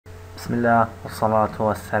بسم الله والصلاة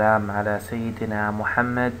والسلام على سيدنا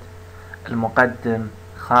محمد. المقدم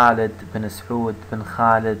خالد بن سعود بن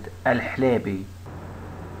خالد الحليبي.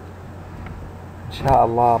 إن شاء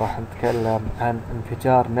الله راح نتكلم عن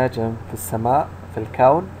انفجار نجم في السماء في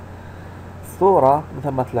الكون. الصورة مثل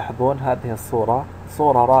ما تلاحظون، هذه الصورة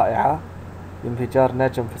صورة رائعة لانفجار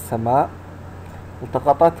نجم في السماء،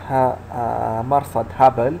 التقطتها مرصد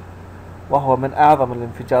هابل، وهو من أعظم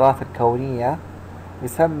الانفجارات الكونية.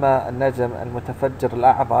 يسمى النجم المتفجر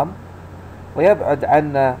الأعظم، ويبعد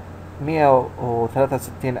عنا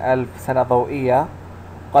 163 ألف سنة ضوئية.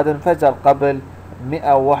 قد انفجر قبل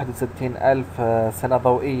 161 ألف سنة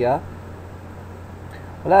ضوئية،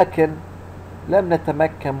 ولكن لم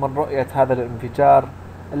نتمكن من رؤية هذا الانفجار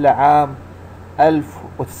إلا عام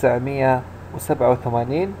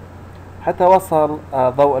 1987 حتى وصل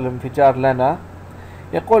ضوء الانفجار لنا.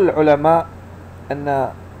 يقول العلماء أن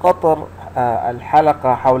قطر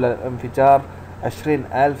الحلقة حول الانفجار 20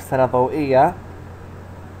 ألف سنة ضوئية،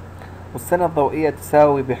 والسنة الضوئية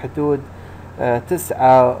تساوي بحدود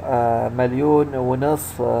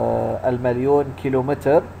 9,500,000 المليون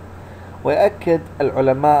كيلومتر. ويأكد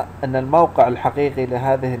العلماء أن الموقع الحقيقي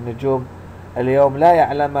لهذه النجوم اليوم لا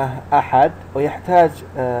يعلمه أحد، ويحتاج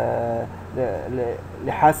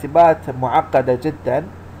لحاسبات معقدة جدا،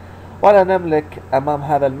 ولا نملك أمام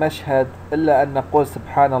هذا المشهد إلا أن نقول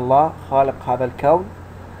سبحان الله خالق هذا الكون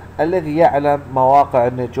الذي يعلم مواقع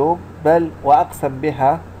النجوم، بل وأقسم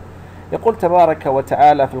بها. يقول تبارك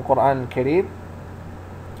وتعالى في القرآن الكريم: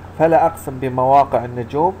 فلا أقسم بمواقع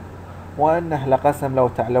النجوم وإنه لقسم لو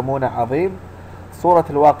تعلمون عظيم. سورة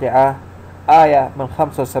الواقعة آية من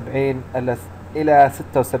 75 إلى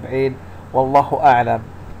 76، والله أعلم.